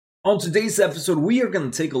On today's episode, we are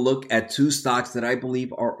going to take a look at two stocks that I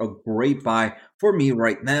believe are a great buy for me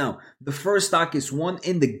right now. The first stock is one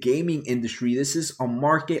in the gaming industry. This is a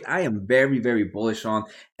market I am very bullish on,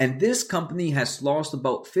 and this company has lost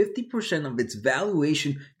about 50% of its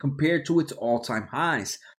valuation compared to its all-time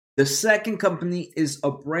highs. The second company is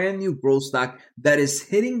a brand new growth stock that is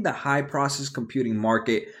hitting the high process computing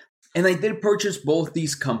market. And I did purchase both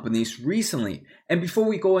these companies recently. And before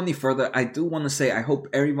we go any further, I do want to say I hope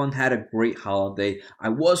everyone had a great holiday. I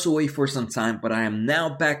was away for some time, but I am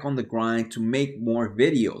now back on the grind to make more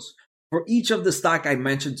videos. For each of the stock I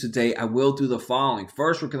mentioned today, I will do the following.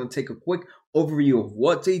 First, we're going to take a quick overview of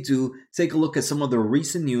what they do, take a look at some of the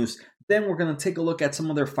recent news. Then we're going to take a look at some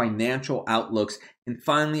of their financial outlooks. And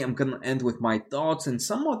finally, I'm going to end with my thoughts and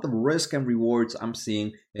some of the risk and rewards I'm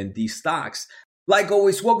seeing in these stocks. Like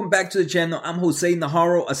always, welcome back to the channel. I'm Jose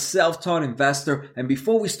Najarro, a self-taught investor. And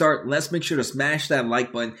before we start, let's make sure to smash that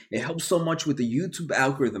like button. It helps so much with the YouTube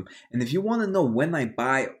algorithm. And if you want to know when I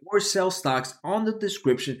buy or sell stocks, on the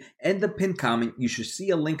description and the pinned comment, you should see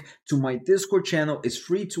a link to my Discord channel. It's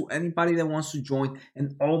free to anybody that wants to join,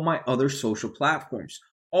 and all my other social platforms.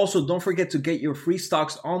 Also, don't forget to get your free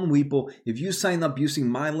stocks on Webull. If you sign up using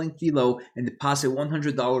my link below and deposit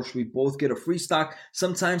 $100, we both get a free stock.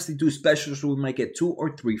 Sometimes they do specials where we might get 2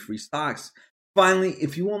 or 3 free stocks. Finally,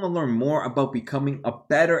 if you want to learn more about becoming a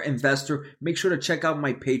better investor, make sure to check out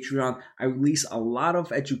my Patreon. I release a lot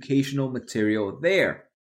of educational material there.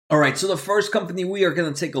 Alright, so the first company we are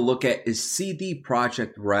going to take a look at is CD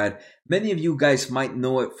Projekt Red. Many of you guys might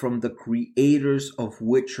know it from the creators of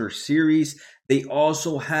Witcher series. They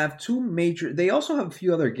also have a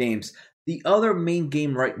few other games. The other main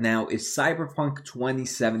game right now is Cyberpunk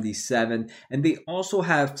 2077, and they also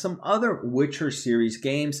have some other Witcher series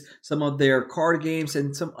games, some of their card games,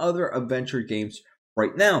 and some other adventure games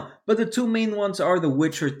right now. But the two main ones are The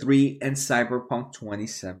Witcher 3 and Cyberpunk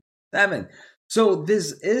 2077. So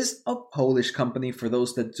this is a Polish company for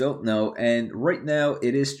those that don't know, and right now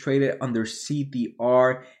it is traded under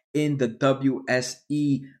CDR in the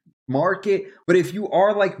WSE market. But if you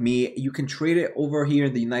are like me, you can trade it over here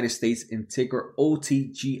in the United States in ticker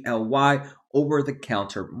OTGLY, over the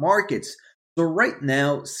counter markets. So right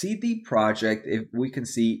now, CD Projekt, if we can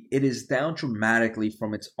see, it is down dramatically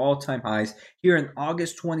from its all-time highs. Here in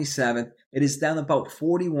August 27th, it is down about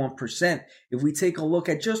 41%. If we take a look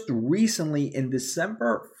at just recently, in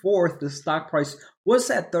December 4th, the stock price was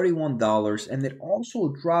at $31, and it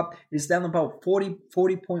also dropped. It's down about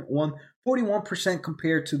 41%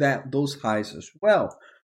 compared to those highs as well.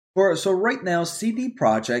 So right now, CD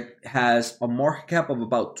Projekt has a market cap of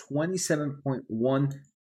about 27.1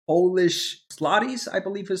 Polish zlotys, I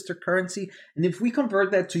believe, is their currency. And if we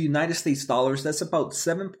convert that to United States dollars, that's about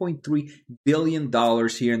 $7.3 billion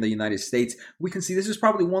here in the United States. We can see this is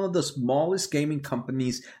probably one of the smallest gaming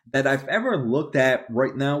companies that I've ever looked at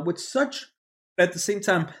right now, at the same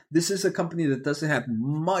time, this is a company that doesn't have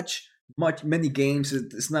many games.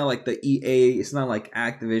 It's not like the EA, it's not like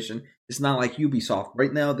Activision, it's not like Ubisoft.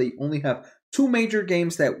 Right now, they only have 2 major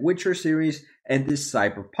games, that Witcher series and this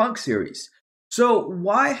Cyberpunk series. So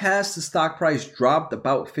why has the stock price dropped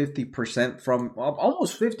about 50% from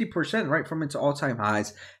almost 50%, right, from its all-time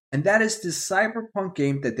highs? And that is the Cyberpunk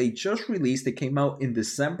game that they just released. They came out in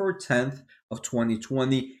December 10th of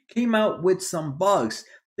 2020, came out with some bugs.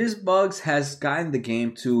 This bugs has gotten the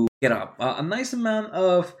game to get a nice amount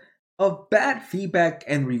of bad feedback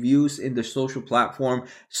and reviews in the social platform.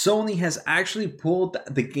 Sony has actually pulled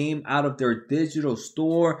the game out of their digital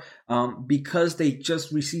store because they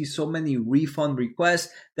just received so many refund requests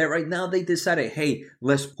that right now they decided, hey,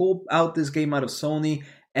 let's pull out this game out of Sony.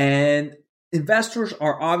 And investors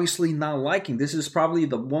are obviously not liking. This is probably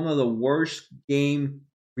one of the worst game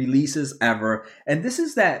releases ever. And this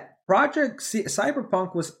is that Project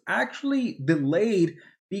Cyberpunk was actually delayed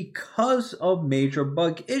because of major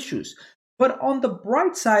bug issues. But on the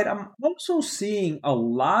bright side, I'm also seeing a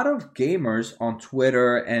lot of gamers on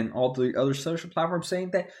Twitter and all the other social platforms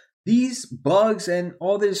saying that these bugs and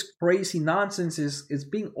all this crazy nonsense is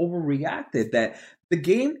being overreacted, that the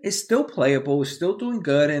game is still playable, is still doing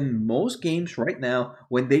good, and most games right now,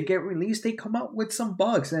 when they get released, they come out with some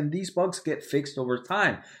bugs, and these bugs get fixed over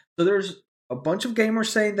time. So there's a bunch of gamers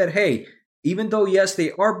saying that, hey, even though, yes,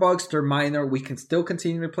 they are bugs, they're minor, we can still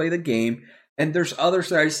continue to play the game. And there's others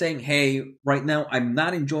that are saying, hey, right now I'm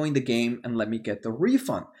not enjoying the game and let me get the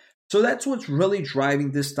refund. So that's what's really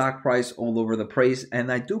driving this stock price all over the place.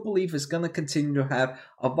 And I do believe it's going to continue to have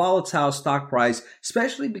a volatile stock price,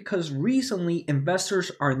 especially because recently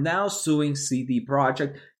investors are now suing CD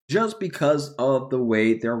Projekt just because of the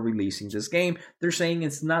way they're releasing this game. They're saying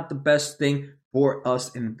it's not the best thing for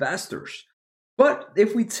us investors. But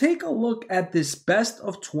if we take a look at this best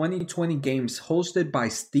of 2020 games hosted by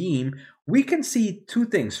Steam, we can see two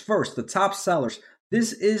things. First, the top sellers.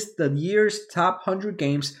 This is the year's top 100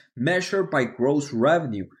 games measured by gross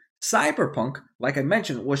revenue. Cyberpunk, like I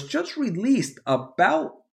mentioned, was just released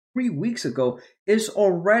about 3 weeks ago, is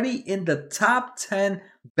already in the top 10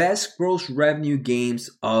 best gross revenue games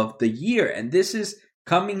of the year. And this is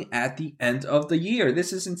coming at the end of the year.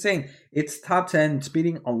 This is insane. It's top 10. It's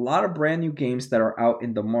beating a lot of brand new games that are out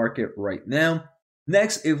in the market right now.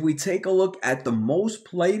 Next, if we take a look at the most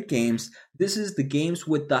played games, this is the games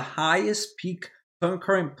with the highest peak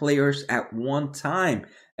concurrent players at one time.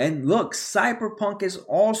 And look, Cyberpunk is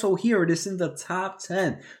also here. It is in the top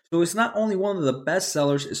 10. So it's not only one of the best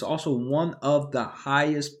sellers, it's also one of the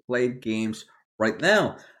highest played games right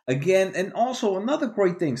now. Again, and also another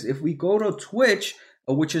great thing, if we go to Twitch,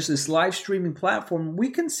 which is this live streaming platform, we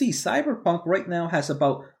can see Cyberpunk right now has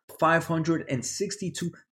about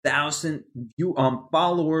 562,000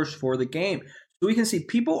 followers for the game. So we can see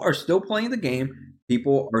people are still playing the game.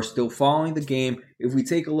 People are still following the game. If we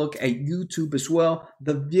take a look at YouTube as well,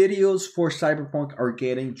 the videos for Cyberpunk are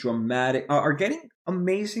getting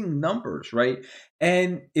amazing numbers, right?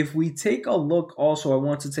 And if we take a look also, I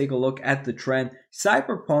want to take a look at the trend.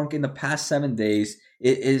 Cyberpunk in the past 7 days,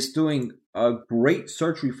 it is doing a great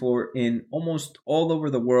search report in almost all over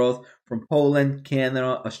the world, from Poland,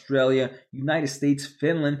 Canada, Australia, United States,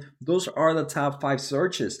 Finland. Those are the top 5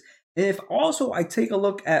 searches. And if also I take a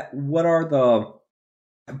look at what are the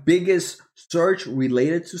biggest search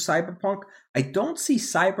related to Cyberpunk, I don't see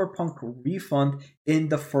Cyberpunk Refund in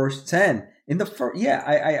the first 10.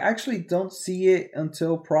 I actually don't see it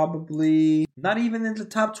until probably not even in the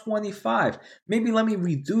top 25. Maybe let me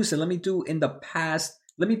reduce it. Let me do the past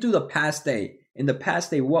day. In the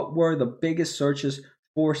past day, what were the biggest searches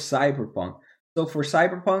for Cyberpunk? So for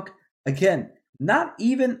Cyberpunk, again, not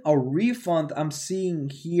even a refund I'm seeing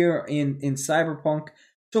here in Cyberpunk.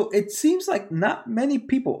 So it seems like not many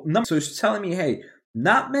people. So it's telling me, hey,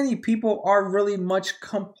 not many people are really much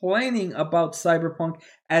complaining about Cyberpunk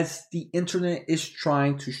as the internet is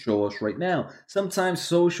trying to show us right now. Sometimes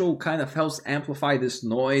social kind of helps amplify this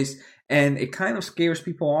noise, and it kind of scares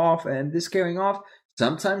people off. And this scaring off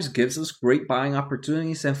sometimes gives us great buying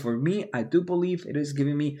opportunities. And for me, I do believe it is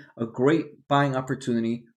giving me a great buying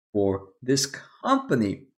opportunity for this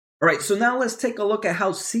company. All right, so now let's take a look at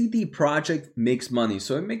how CD Projekt makes money.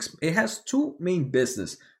 So it has two main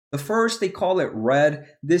business. The first, they call it Red.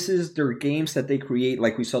 This is their games that they create,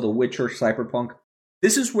 like we saw The Witcher, Cyberpunk.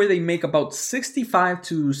 This is where they make about 65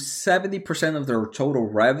 to 70% of their total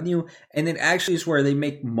revenue, and it actually is where they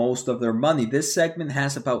make most of their money. This segment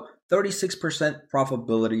has about 36%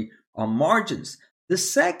 profitability on margins. The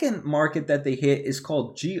second market that they hit is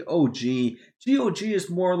called GOG. GOG is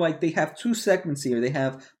more like they have two segments here. They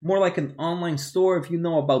have more like an online store. If you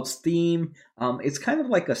know about Steam, it's kind of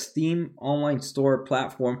like a Steam online store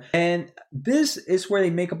platform. And this is where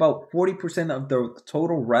they make about 40% of their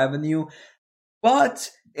total revenue. But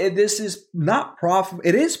this is not profitable.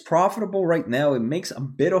 It is profitable right now. It makes a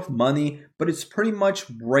bit of money, but it's pretty much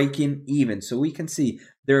breaking even. So we can see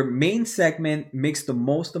their main segment makes the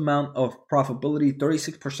most amount of profitability,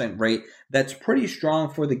 36% rate. That's pretty strong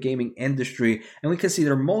for the gaming industry. And we can see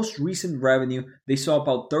their most recent revenue, they saw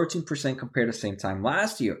about 13% compared to the same time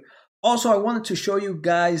last year. Also, I wanted to show you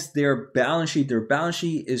guys their balance sheet. Their balance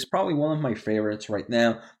sheet is probably one of my favorites right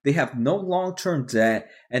now. They have no long-term debt,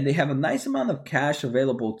 and they have a nice amount of cash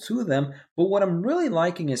available to them. But what I'm really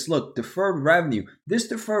liking is, look, deferred revenue. This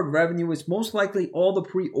deferred revenue is most likely all the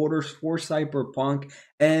pre-orders for Cyberpunk,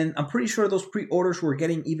 and I'm pretty sure those pre-orders were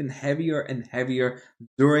getting even heavier and heavier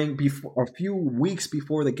before a few weeks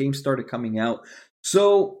before the game started coming out.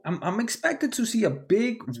 So I'm expected to see a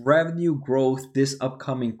big revenue growth this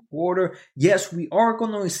upcoming quarter. Yes, we are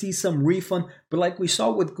going to see some refund, but like we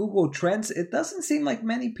saw with Google Trends, it doesn't seem like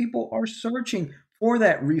many people are searching for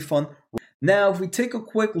that refund. Now, if we take a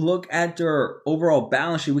quick look at their overall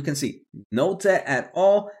balance sheet, we can see no debt at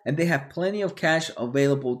all, and they have plenty of cash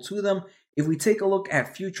available to them. If we take a look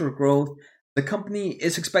at future growth, the company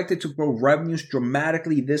is expected to grow revenues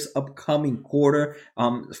dramatically this upcoming quarter,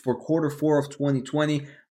 for quarter 4 of 2020.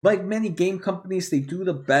 Like many game companies, they do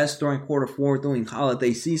the best during quarter 4 during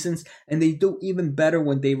holiday seasons, and they do even better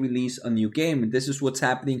when they release a new game. And this is what's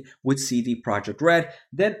happening with CD Projekt Red.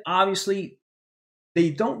 Then obviously, they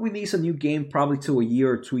don't release a new game probably till a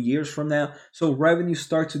year or 2 years from now. So revenues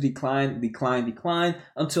start to decline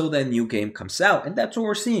until that new game comes out. And that's what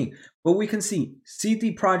we're seeing. But we can see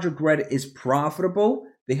CD Projekt Red is profitable.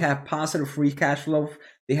 They have positive free cash flow.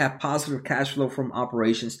 They have positive cash flow from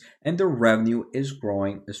operations, and their revenue is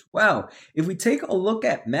growing as well. If we take a look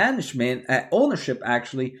at management, at ownership,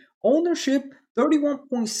 actually, ownership,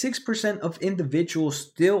 31.6% of individuals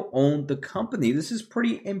still own the company. This is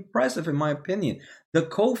pretty impressive in my opinion. The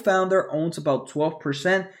co-founder owns about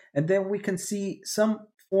 12%, and then we can see some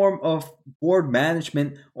form of board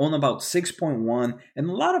management own about 6.1, and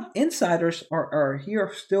a lot of insiders are here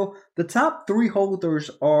still. The top three holders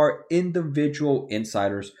are individual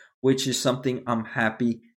insiders, which is something I'm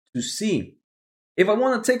happy to see. If I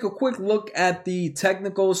want to take a quick look at the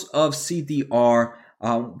technicals of CDR,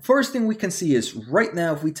 first thing we can see is right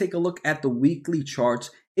now, if we take a look at the weekly charts,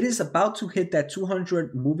 it is about to hit that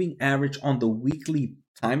 200 moving average on the weekly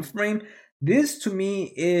time frame. This to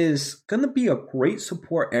me is going to be a great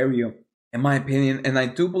support area in my opinion, and I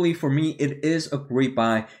do believe for me it is a great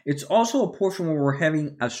buy. It's also a portion where we're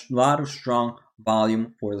having a lot of strong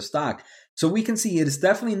volume for the stock. So we can see it is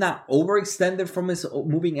definitely not overextended from its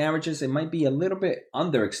moving averages. It might be a little bit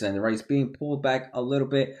underextended, right? It's being pulled back a little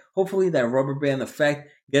bit. Hopefully that rubber band effect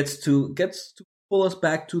gets to pull us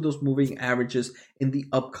back to those moving averages in the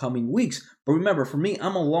upcoming weeks. But remember, for me,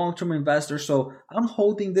 I'm a long-term investor, so I'm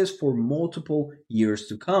holding this for multiple years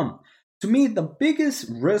to come. To me, the biggest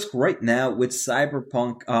risk right now with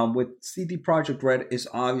Cyberpunk, with CD Projekt Red, is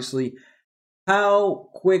obviously how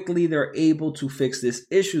quickly they're able to fix these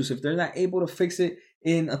issues. If they're not able to fix it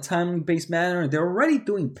in a timely based manner, they're already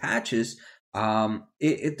doing patches.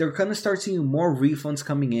 They're going to start seeing more refunds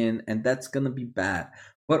coming in, and that's going to be bad.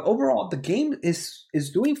 But overall, the game is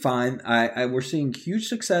doing fine. We're seeing huge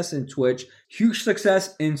success in Twitch, huge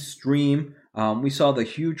success in stream. We saw the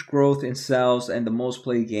huge growth in sales and the most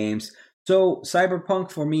played games. So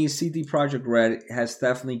Cyberpunk, for me, CD Projekt Red has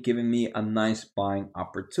definitely given me a nice buying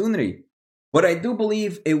opportunity. But I do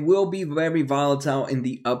believe it will be very volatile in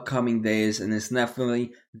the upcoming days, and it's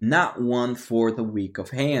definitely not one for the weak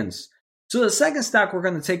of hands. So the second stock we're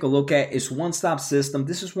going to take a look at is One Stop System.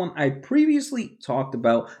 This is one I previously talked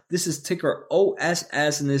about. This is ticker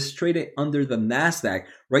OSS, and it's traded under the NASDAQ.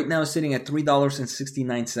 Right now it's sitting at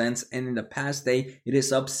 $3.69, and in the past day it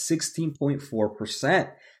is up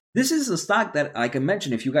 16.4%. This is a stock that, like I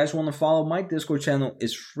mentioned, if you guys want to follow my Discord channel,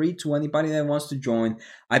 is free to anybody that wants to join.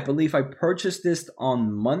 I believe I purchased this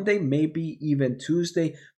on Monday, maybe even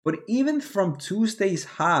Tuesday. But even from Tuesday's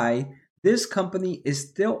high, this company is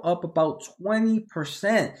still up about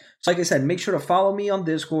 20%. So like I said, make sure to follow me on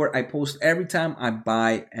Discord. I post every time I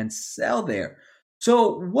buy and sell there.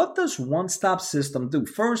 So what does One Stop System do?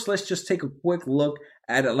 First, let's just take a quick look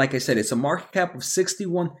at it. Like I said, it's a market cap of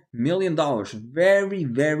 $61 million. Very,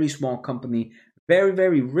 very small company. Very,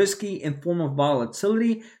 very risky in form of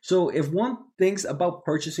volatility. So if one thinks about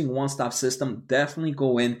purchasing One Stop System, definitely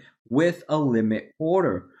go in with a limit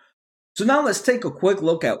order. So now let's take a quick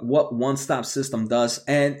look at what One Stop System does.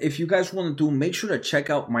 And if you guys want to do, make sure to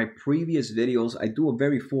check out my previous videos. I do a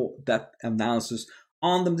very full depth analysis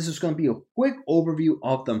on them. This is going to be a quick overview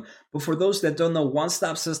of them. But for those that don't know, One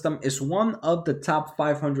Stop System is one of the top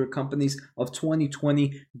 500 companies of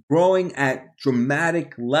 2020, growing at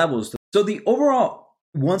dramatic levels. So the overall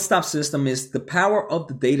One Stop System is the power of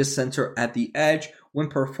the data center at the edge when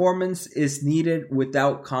performance is needed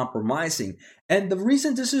without compromising. And the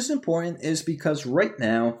reason this is important is because right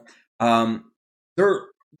now,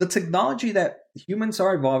 the technology that humans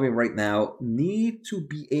are evolving right now need to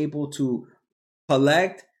be able to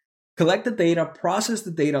collect the data, process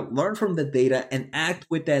the data, learn from the data, and act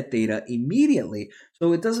with that data immediately.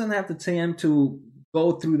 So it doesn't have the time to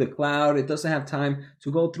go through the cloud. It doesn't have time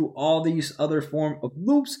to go through all these other form of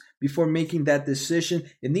loops before making that decision.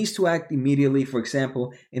 It needs to act immediately. For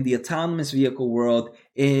example, in the autonomous vehicle world,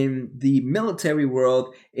 in the military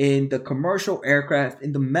world, in the commercial aircraft,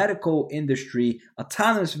 in the medical industry,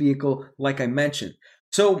 autonomous vehicle, like I mentioned.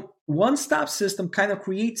 So One Stop System kind of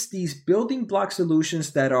creates these building block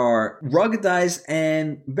solutions that are ruggedized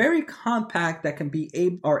and very compact that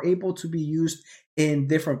are able to be used in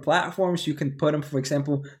different platforms. You can put them, for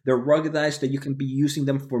example, they're ruggedized that you can be using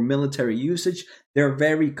them for military usage. They're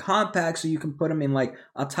very compact, so you can put them in like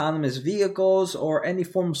autonomous vehicles or any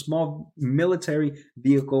form of small military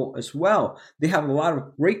vehicle as well. They have a lot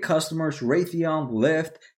of great customers: Raytheon,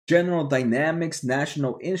 Lyft, General Dynamics,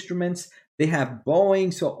 National Instruments. They have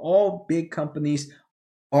Boeing, so all big companies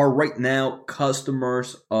are right now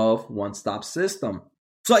customers of One Stop System.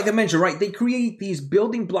 So like I mentioned, right, they create these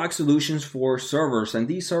building block solutions for servers, and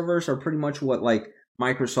these servers are pretty much what like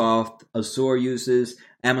Microsoft Azure uses,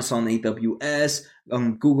 Amazon AWS,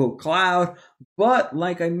 Google Cloud. But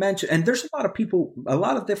like I mentioned, and there's a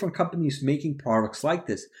lot of different companies making products like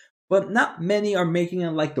this. but not many are making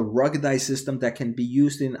it like the ruggedized system that can be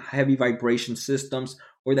used in heavy vibration systems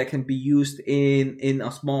or that can be used in a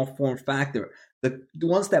small form factor. The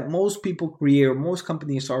ones that most people create or most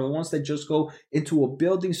companies are the ones that just go into a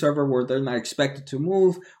building server where they're not expected to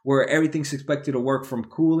move, where everything's expected to work from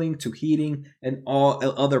cooling to heating and all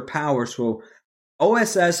other power. So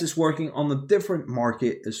OSS is working on a different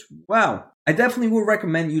market as well. I definitely would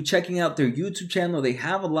recommend you checking out their YouTube channel. They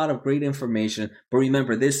have a lot of great information, but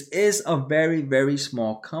remember, this is a very, very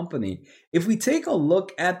small company. If we take a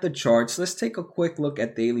look at the charts, let's take a quick look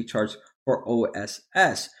at daily charts for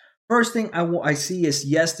OSS. First thing I see is,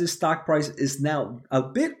 yes, this stock price is now a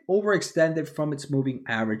bit overextended from its moving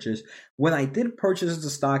averages. When I did purchase the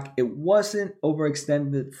stock, it wasn't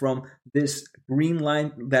overextended from this green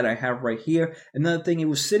line that I have right here. Another thing, it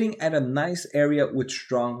was sitting at a nice area with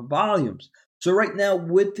strong volumes. So right now,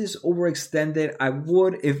 with this overextended, I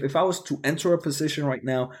would, if I was to enter a position right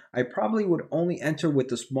now, I probably would only enter with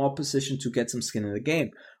a small position to get some skin in the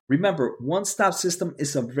game. Remember, One Stop System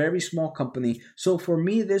is a very small company, so for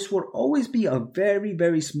me, this would always be a very,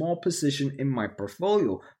 very small position in my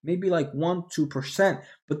portfolio, maybe like 1-2%.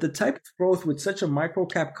 But the type of growth with such a micro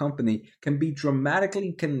cap company can be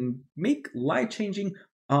dramatically, can make life-changing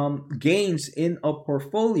gains in a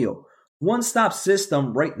portfolio. One Stop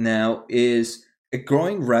System right now is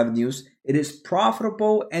growing revenues, it is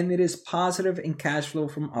profitable, and it is positive in cash flow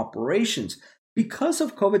from operations. Because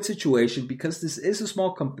of COVID situation, because this is a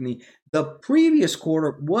small company, the previous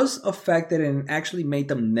quarter was affected and actually made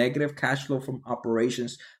them negative cash flow from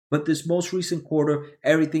operations. But this most recent quarter,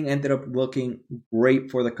 everything ended up looking great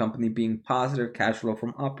for the company, being positive cash flow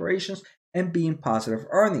from operations and being positive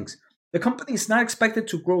earnings. The company is not expected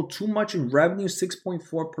to grow too much in revenue,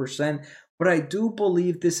 6.4%, but I do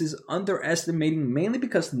believe this is underestimating, mainly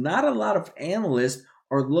because not a lot of analysts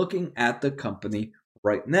are looking at the company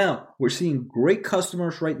right now. We're seeing great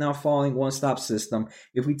customers right now following One Stop System.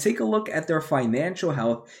 If we take a look at their financial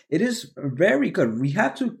health, it is very good. We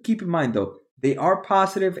have to keep in mind though, they are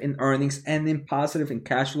positive in earnings and then positive in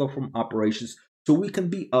cash flow from operations. So we can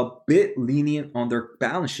be a bit lenient on their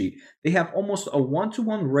balance sheet. They have almost a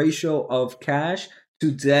 1-to-1 ratio of cash to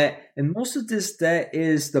debt, and most of this debt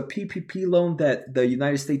is the PPP loan that the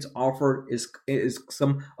United States offered is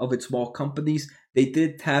some of its small companies. They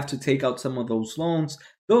did have to take out some of those loans.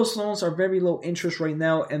 Those loans are very low interest right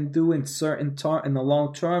now and due in the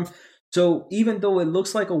long term. So even though it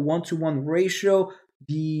looks like a 1-to-1 ratio,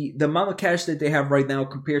 the amount of cash that they have right now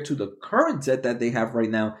compared to the current debt that they have right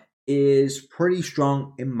now is pretty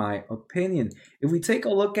strong in my opinion. If we take a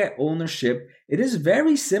look at ownership, it is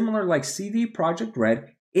very similar like CD Projekt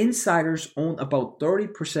Red. Insiders own about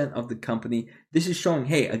 30% of the company. This is showing,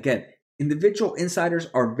 hey, again, individual insiders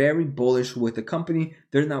are very bullish with the company.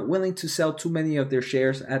 They're not willing to sell too many of their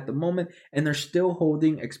shares at the moment, and they're still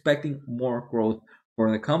holding, expecting more growth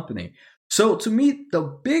for the company. So to me, the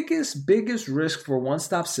biggest risk for One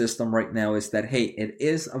Stop System right now is that, hey, it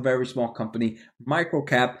is a very small company, micro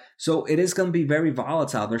cap, so it is going to be very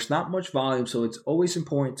volatile. There's not much volume, so it's always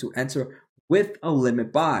important to enter with a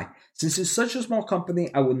limit buy. Since it's such a small company,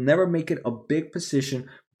 I would never make it a big position,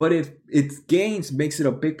 but if its gains makes it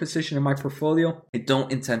a big position in my portfolio, I don't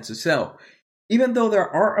intend to sell. Even though there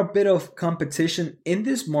are a bit of competition in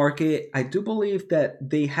this market, I do believe that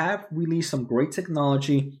they have released some great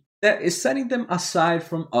technology that is setting them aside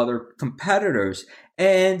from other competitors.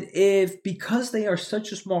 And because they are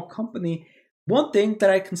such a small company, one thing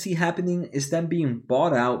that I can see happening is them being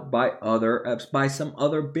bought out by some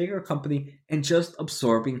other bigger company and just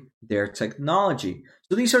absorbing their technology.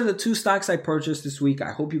 So these are the two stocks I purchased this week.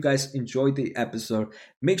 I hope you guys enjoyed the episode.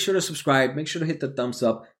 Make sure to subscribe. Make sure to hit the thumbs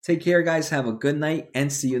up. Take care, guys. Have a good night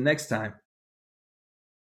and see you next time.